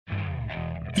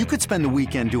You could spend the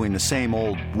weekend doing the same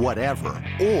old whatever,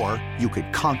 or you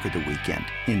could conquer the weekend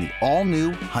in the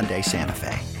all-new Hyundai Santa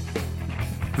Fe.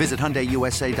 Visit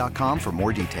HyundaiUSA.com for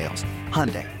more details.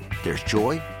 Hyundai, there's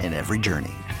joy in every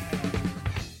journey.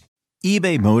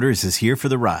 eBay Motors is here for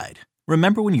the ride.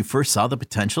 Remember when you first saw the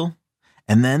potential?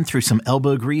 And then through some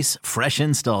elbow grease, fresh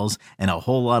installs, and a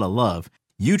whole lot of love,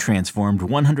 you transformed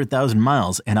 100,000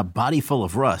 miles and a body full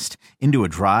of rust into a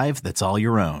drive that's all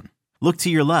your own. Look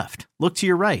to your left. Look to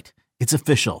your right. It's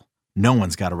official. No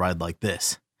one's got a ride like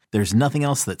this. There's nothing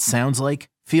else that sounds like,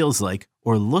 feels like,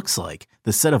 or looks like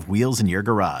the set of wheels in your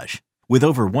garage. With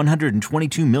over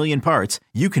 122 million parts,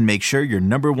 you can make sure your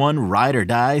number one ride or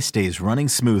die stays running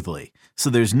smoothly.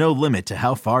 So there's no limit to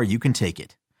how far you can take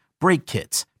it. Brake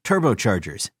kits,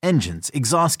 turbochargers, engines,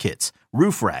 exhaust kits,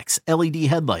 roof racks, LED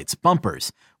headlights,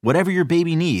 bumpers, whatever your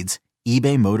baby needs,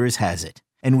 eBay Motors has it.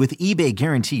 And with eBay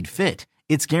Guaranteed Fit,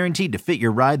 it's guaranteed to fit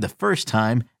your ride the first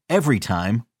time, every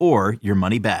time, or your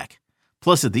money back.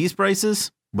 Plus, at these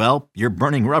prices, well, you're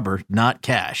burning rubber, not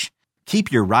cash. Keep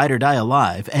your ride or die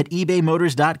alive at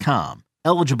ebaymotors.com.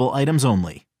 Eligible items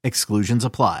only. Exclusions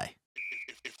apply.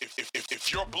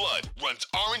 If your blood runs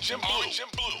orange and blue,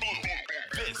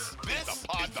 this is the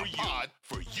pod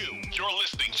for you. You're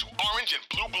listening to Orange and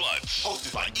Blue Bloods,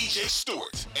 hosted by EJ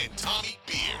Stewart and Tommy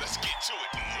Beer. Let's get to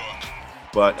it, New York.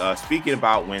 But speaking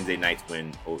about Wednesday night's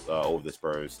win over the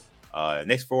Spurs,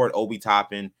 next forward, Obi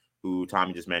Toppin, who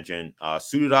Tommy just mentioned,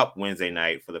 suited up Wednesday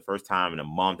night for the first time in a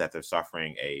month after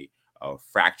suffering a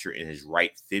fracture in his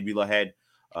right fibula head.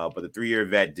 But the 3-year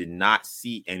vet did not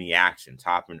see any action.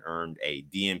 Toppin earned a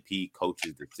DNP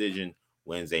coach's decision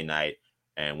Wednesday night.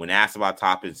 And when asked about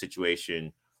Toppin's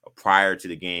situation prior to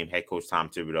the game, head coach Tom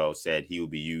Thibodeau said he would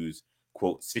be used,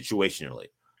 quote, situationally.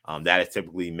 That is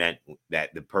typically meant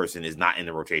that the person is not in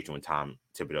the rotation when Tom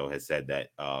Thibodeau has said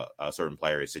that a certain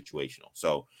player is situational.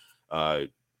 So a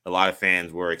lot of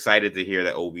fans were excited to hear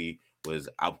that Obi was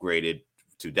upgraded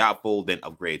to doubtful, then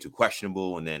upgraded to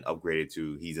questionable, and then upgraded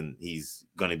to he's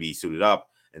going to be suited up.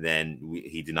 And then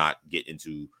he did not get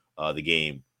into the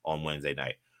game on Wednesday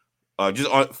night.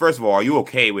 First of all, are you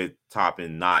okay with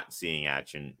Toppin not seeing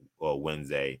action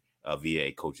Wednesday via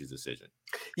a coach's decision?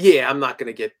 Yeah, I'm not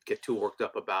going to get too worked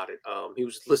up about it. He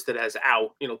was listed as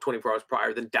out, 24 hours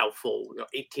prior, then doubtful,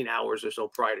 18 hours or so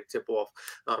prior to tip off.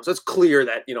 So it's clear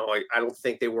that, I don't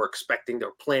think they were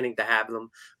planning to have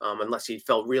them unless he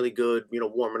felt really good,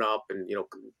 warming up and,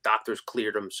 doctors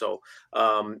cleared him. So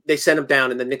they sent him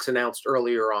down, and the Knicks announced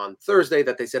earlier on Thursday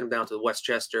that they sent him down to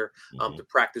Westchester to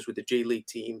practice with the J League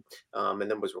team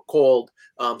and then was recalled.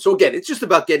 So again, it's just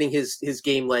about getting his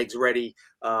game legs ready.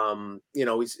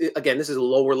 This is a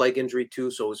lower leg injury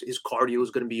too, so his cardio is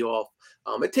going to be off.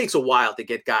 It takes a while to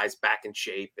get guys back in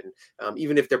shape, and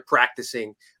even if they're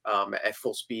practicing at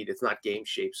full speed, it's not game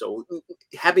shape. So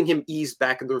having him eased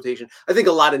back in the rotation, I think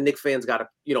a lot of Knicks fans got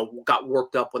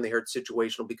worked up when they heard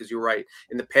situational, because you're right.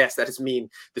 In the past, that has mean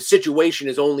the situation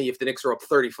is only if the Knicks are up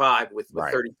 35 with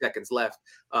 30 seconds left.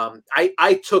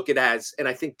 I took it as, and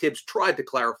I think Tibbs tried to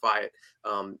clarify it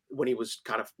when he was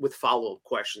kind of with follow-up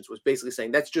questions, was basically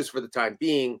saying that's just for the time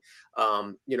being.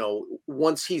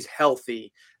 Once he's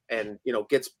healthy and,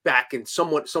 gets back in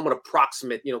somewhat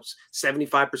approximate,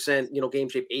 75%, game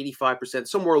shape, 85%,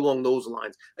 somewhere along those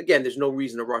lines. Again, there's no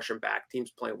reason to rush him back.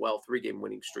 Team's playing well, 3-game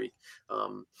winning streak.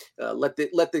 Let him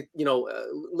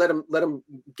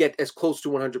get as close to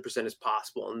 100% as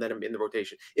possible and let him in the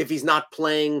rotation. If he's not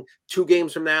playing 2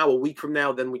 games from now, a week from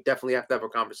now, then we definitely have to have a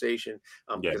conversation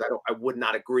because I would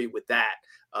not agree with that.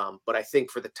 But I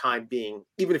think for the time being,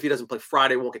 even if he doesn't play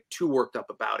Friday, won't get too worked up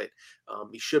about it.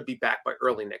 He should be back by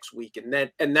early next week.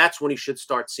 And that's when he should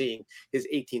start seeing his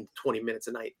 18 to 20 minutes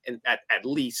a night and at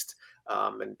least.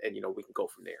 And we can go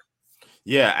from there.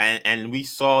 Yeah. And we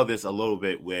saw this a little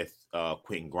bit with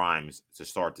Quentin Grimes to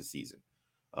start the season.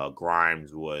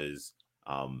 Grimes was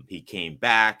he came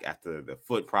back after the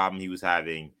foot problem he was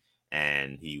having,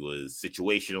 and he was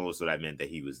situational. So that meant that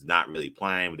he was not really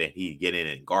playing, but then he'd get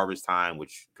in garbage time,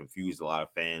 which confused a lot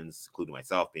of fans, including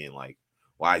myself, being like,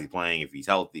 why is he playing if he's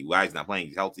healthy? Why is he not playing if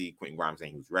he's healthy? Quentin Grimes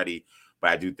saying he was ready. But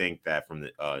I do think that from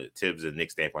the Tibbs and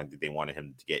Knicks standpoint, I think they wanted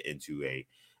him to get into a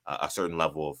certain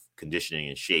level of conditioning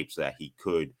and shape so that he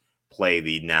could play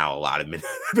the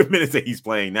minutes that he's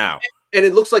playing now. And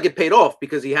it looks like it paid off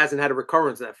because he hasn't had a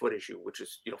recurrence of that foot issue, which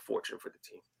is, fortunate for the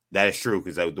team. That is true,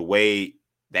 because the way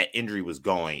that injury was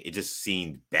going, it just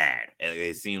seemed bad.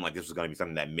 It seemed like this was going to be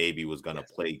something that maybe was going to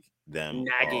plague them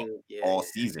all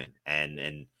season.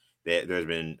 And there's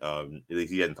been, at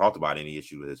least he hasn't talked about any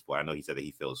issue with his foot. I know he said that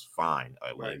he feels fine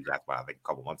when he was asked about it, a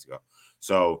couple months ago.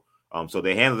 So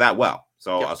they handled that well.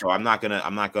 So I'm not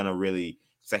gonna really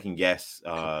second guess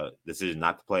decision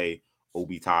not to play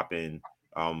Obi Toppin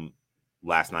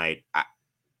last night.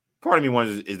 Part of me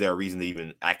wonders, is there a reason to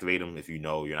even activate him if you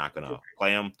know you're not going to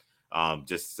play him?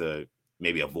 Just to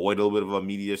maybe avoid a little bit of a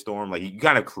media storm. Like, you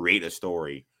kind of create a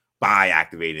story by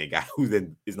activating a guy who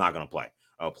then is not going to play.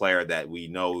 A player that we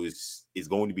know is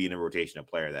going to be in the rotation, a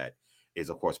player that is,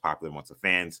 of course, popular amongst the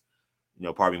fans.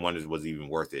 Part of me wonders, was it even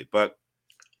worth it? But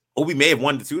Obi may have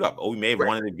wanted to suit up. Obi may have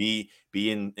wanted to be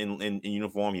in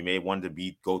uniform. He may have wanted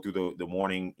to go through the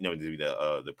morning,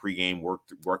 the pregame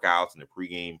workouts and the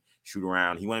pregame shoot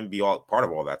around. He wanted to be all part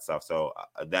of all that stuff. So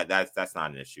that's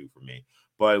not an issue for me.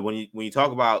 But when you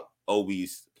talk about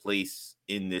Obi's place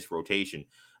in this rotation,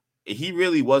 he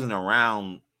really wasn't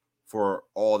around for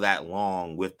all that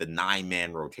long with the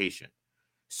 9-man rotation.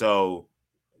 So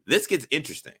this gets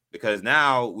interesting because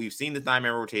now we've seen the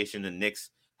 9-man rotation. The Knicks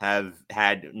have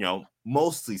had,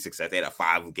 mostly success. They had a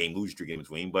 5-game losing streak in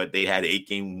between, but they had an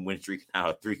 8-game win streak, now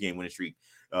a 3-game win streak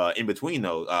in between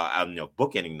those,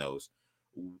 bookending those.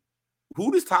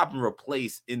 Who does Toppin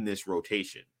replace in this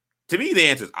rotation? To me, the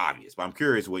answer is obvious, but I'm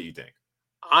curious what you think.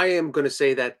 I am going to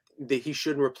say that he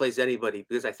shouldn't replace anybody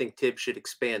because I think Tibbs should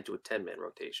expand to a 10-man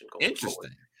rotation. Interesting.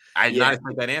 Forward. I did not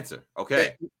expect that answer.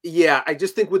 Okay. Yeah, I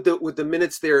just think with the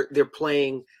minutes they're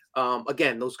playing,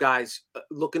 again, those guys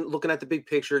looking at the big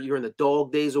picture. You're in the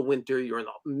dog days of winter. You're in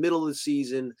the middle of the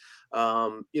season.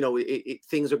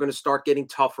 Things are going to start getting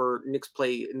tougher. Knicks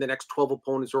play in the next 12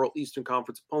 opponents are all Eastern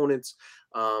Conference opponents.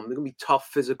 They're going to be tough,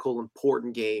 physical,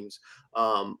 important games.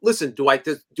 Listen, do I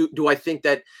think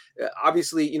that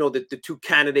obviously, the two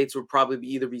candidates would probably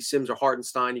either be Sims or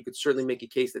Hartenstein. You could certainly make a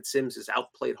case that Sims has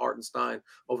outplayed Hartenstein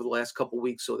over the last couple of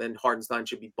weeks. So then Hartenstein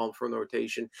should be bumped from the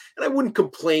rotation. And I wouldn't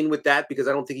complain with that because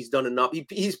I don't think he's done enough.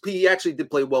 He actually did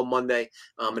play well Monday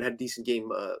and had a decent game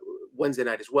Wednesday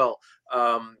night as well.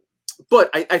 But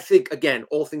I think, again,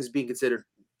 all things being considered,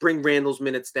 bring Randall's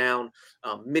minutes down.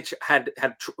 Mitch had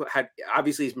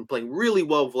obviously he's been playing really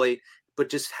well of late, but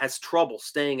just has trouble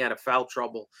staying out of foul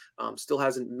trouble. Still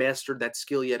hasn't mastered that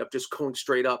skill yet of just going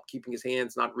straight up, keeping his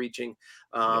hands not reaching.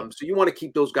 So you want to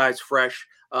keep those guys fresh.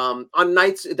 On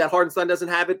nights that Hartenstein doesn't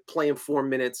have it, play him 4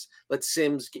 minutes. Let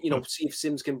Sims, see if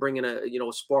Sims can bring in a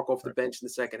spark off the bench in the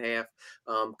second half.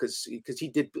 Because he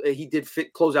did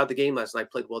close out the game last night,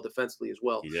 played well defensively as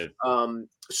well. He did. But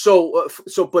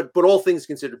all things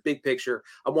considered, big picture,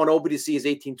 I want Obi to see his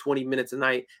 18, 20 minutes a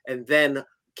night, and then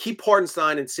keep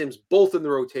Hartenstein and Sims both in the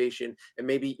rotation, and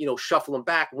maybe shuffle them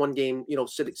back one game.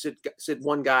 Sit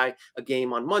one guy a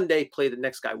game on Monday, play the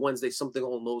next guy Wednesday, something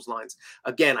along those lines.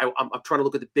 Again, I'm trying to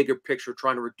look at the bigger picture,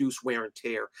 trying to reduce wear and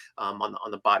tear on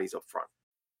the bodies up front.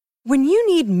 When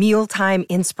you need mealtime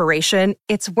inspiration,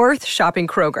 it's worth shopping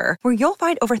Kroger, where you'll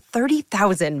find over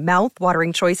 30,000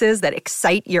 mouth-watering choices that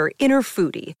excite your inner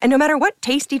foodie. And no matter what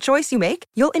tasty choice you make,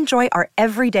 you'll enjoy our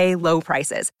everyday low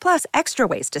prices, plus extra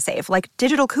ways to save, like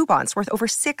digital coupons worth over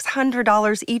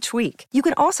 $600 each week. You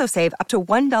can also save up to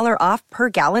 $1 off per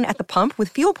gallon at the pump with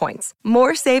fuel points.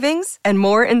 More savings and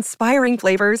more inspiring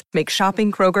flavors make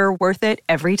shopping Kroger worth it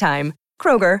every time.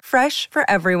 Kroger, fresh for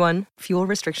everyone. Fuel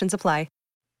restrictions apply.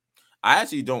 I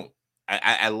actually don't.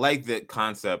 I like the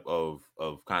concept of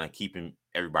kind of keeping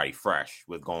everybody fresh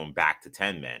with going back to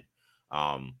 10 men.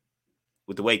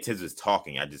 With the way Tibbs is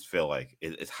talking, I just feel like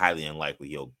it's highly unlikely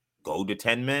he'll go to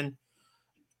 10 men.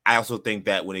 I also think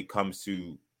that when it comes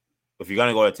to, if you're going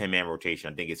to go to 10-man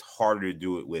rotation, I think it's harder to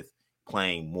do it with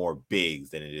playing more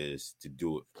bigs than it is to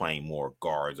do it playing more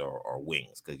guards or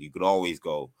wings, because you could always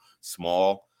go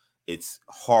small. It's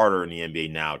harder in the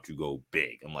NBA now to go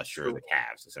big unless you're the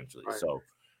Cavs, essentially. Right.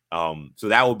 So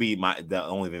that would be the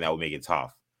only thing that would make it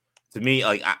tough. To me,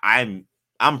 like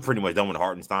I'm pretty much done with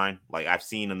Hartenstein. Like, I've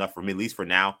seen enough for me, at least for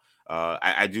now.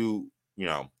 I do,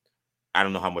 I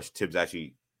don't know how much Tibbs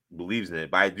actually believes in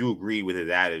it, but I do agree with his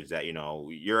adage that,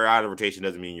 you're out of rotation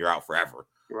doesn't mean you're out forever.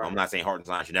 Right. I'm not saying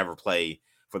Hartenstein should never play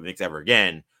for the Knicks ever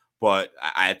again, but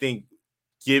I think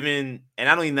given, and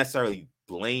I don't even necessarily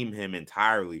blame him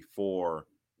entirely for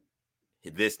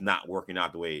this not working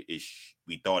out the way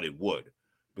we thought it would,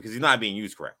 because he's not being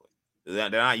used correctly. They're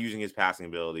not using his passing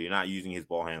ability. You're not using his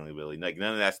ball handling ability. Like,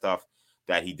 none of that stuff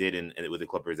that he did with the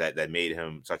Clippers that made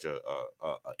him such a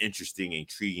interesting,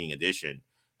 intriguing addition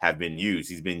have been used.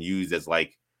 He's been used as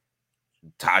like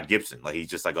Todd Gibson. Like, he's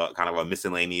just like a kind of a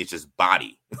miscellaneous just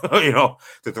body, to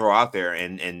throw out there.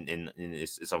 And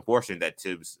it's unfortunate that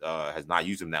Tibbs has not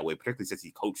used him that way, particularly since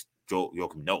he coached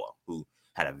Joakim Noah, who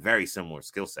had a very similar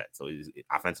skill set. So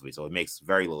offensively, so it makes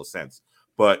very little sense.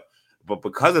 But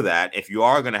because of that, if you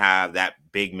are going to have that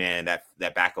big man, that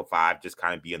backup five, just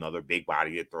kind of be another big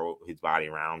body to throw his body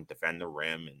around, defend the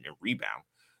rim, and rebound,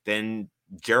 then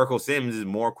Jericho Sims is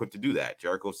more equipped to do that.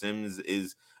 Jericho Sims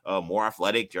is more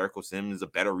athletic. Jericho Sims is a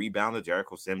better rebounder.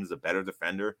 Jericho Sims is a better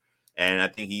defender. And I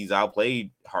think he's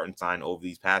outplayed Hartenstein over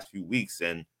these past few weeks.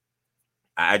 And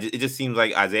it just seems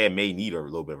like Isaiah may need a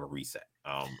little bit of a reset.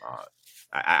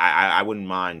 I wouldn't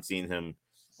mind seeing him,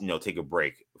 take a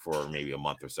break for maybe a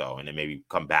month or so, and then maybe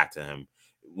come back to him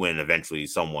when eventually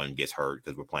someone gets hurt,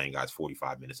 because we're playing guys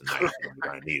 45 minutes a night. And we're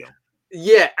going to need him.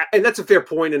 Yeah, and that's a fair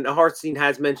point. And Hartstein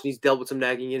has mentioned he's dealt with some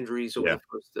nagging injuries over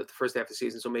the first half of the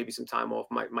season, so maybe some time off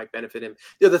might benefit him.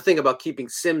 The other thing about keeping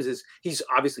Sims is he's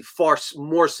obviously far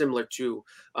more similar to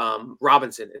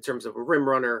Robinson in terms of a rim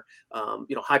runner,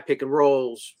 high pick and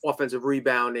rolls, offensive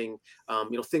rebounding,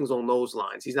 things along those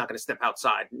lines. He's not going to step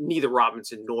outside. Neither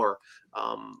Robinson nor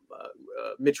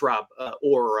Mitch Rob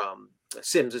or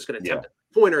Sims is going to attempt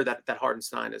pointer that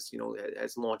Hartenstein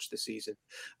has launched this season.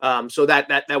 So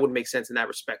that would make sense in that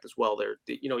respect as well. There,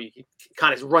 you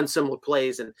kind of run similar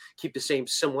plays and keep the same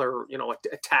similar,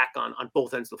 attack on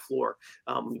both ends of the floor.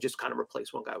 You just kind of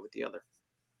replace one guy with the other.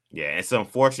 Yeah, it's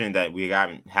unfortunate that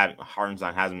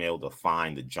Hartenstein hasn't been able to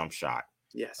find the jump shot.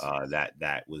 Yes.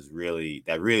 That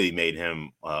really made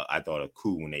him, I thought, a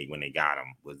coup when they got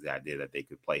him, was the idea that they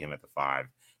could play him at the 5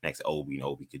 next to Obi, and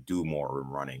Obi could do more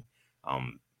rim running.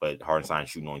 But Hartenstein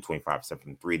shooting only 25%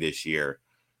 from 3 this year.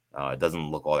 Doesn't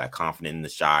look all that confident in the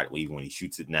shot, even when he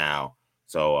shoots it now.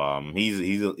 So he's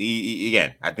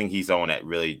again, I think he's someone that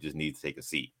really just needs to take a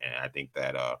seat. And I think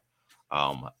that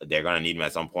they're going to need him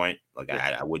at some point.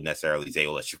 I wouldn't necessarily say,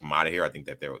 let's ship him out of here. I think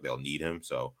that they'll need him.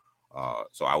 So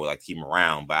I would like to keep him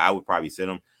around, but I would probably sit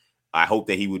him. I hope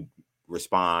that he would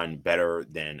respond better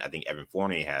than I think Evan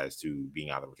Fournier has to being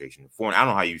out of the rotation. Fournier, I don't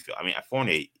know how you feel. I mean,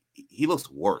 Fournier, he looks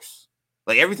worse.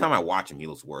 Like, every time I watch him, he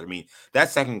looks worse. I mean, that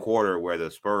second quarter where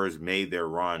the Spurs made their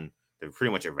run, they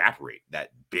pretty much evaporate that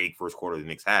big first quarter the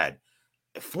Knicks had.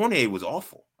 Fournier was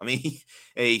awful. I mean,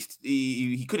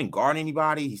 he couldn't guard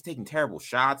anybody. He's taking terrible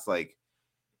shots. Like,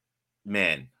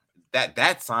 man,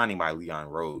 that signing by Leon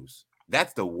Rose,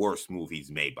 that's the worst move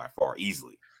he's made by far,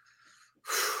 easily.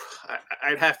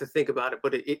 I'd have to think about it,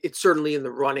 but it's certainly in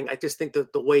the running. I just think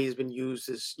that the way he's been used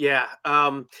is,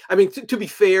 I mean, to be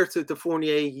fair to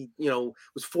Fournier, he,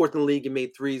 was 4th in the league and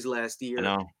made 3s last year.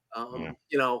 I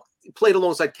know. He played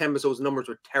alongside Kemba, so his numbers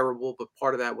were terrible, but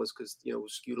part of that was because, it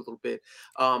was skewed a little bit.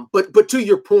 But to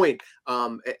your point,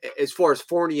 as far as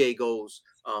Fournier goes,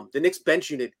 the Knicks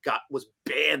bench unit was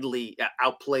badly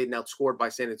outplayed and outscored by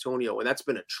San Antonio, and that's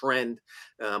been a trend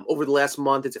over the last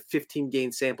month. It's a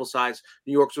 15-game sample size.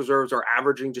 New York's reserves are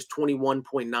averaging just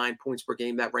 21.9 points per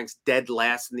game. That ranks dead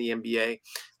last in the NBA.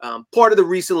 Part of the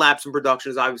recent lapse in production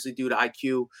is obviously due to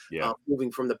IQ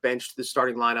moving from the bench to the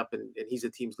starting lineup, and he's the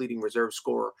team's leading reserve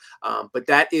scorer. But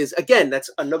that's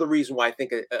another reason why I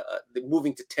think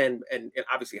moving to 10 and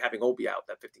obviously having Obi out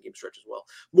that 15-game stretch as well,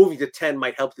 moving to 10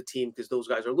 might help the team because those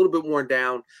guys are a little bit worn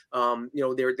down.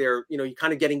 They're you're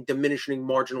kind of getting diminishing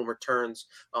marginal returns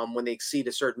when they exceed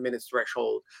a certain minutes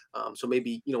threshold. So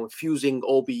maybe infusing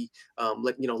Obi,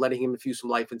 letting him infuse some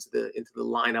life into the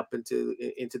lineup,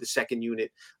 into the second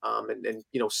unit, and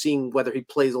seeing whether he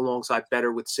plays alongside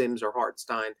better with Sims or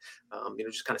Hartenstein.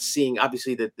 Just kind of seeing,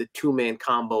 obviously the 2-man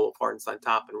combo of Hartenstein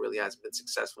Toppin really hasn't been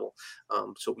successful.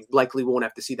 So we likely won't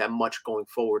have to see that much going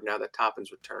forward now that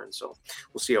Toppin's returned. So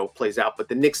we'll see how it plays out. But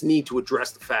the Knicks need to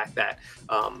address the fact that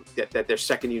that their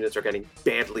second units are getting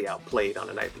badly outplayed on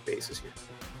a nightly basis here.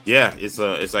 Yeah, it's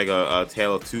like a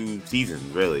tale of 2 seasons,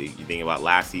 really. You think about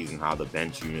last season, how the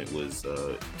bench unit was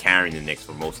carrying the Knicks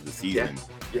for most of the season.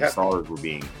 The stars were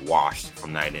being washed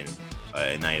from night in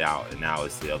and night out, and now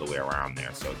it's the other way around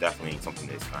there. So definitely something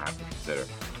that's going to have to consider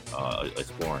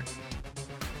exploring.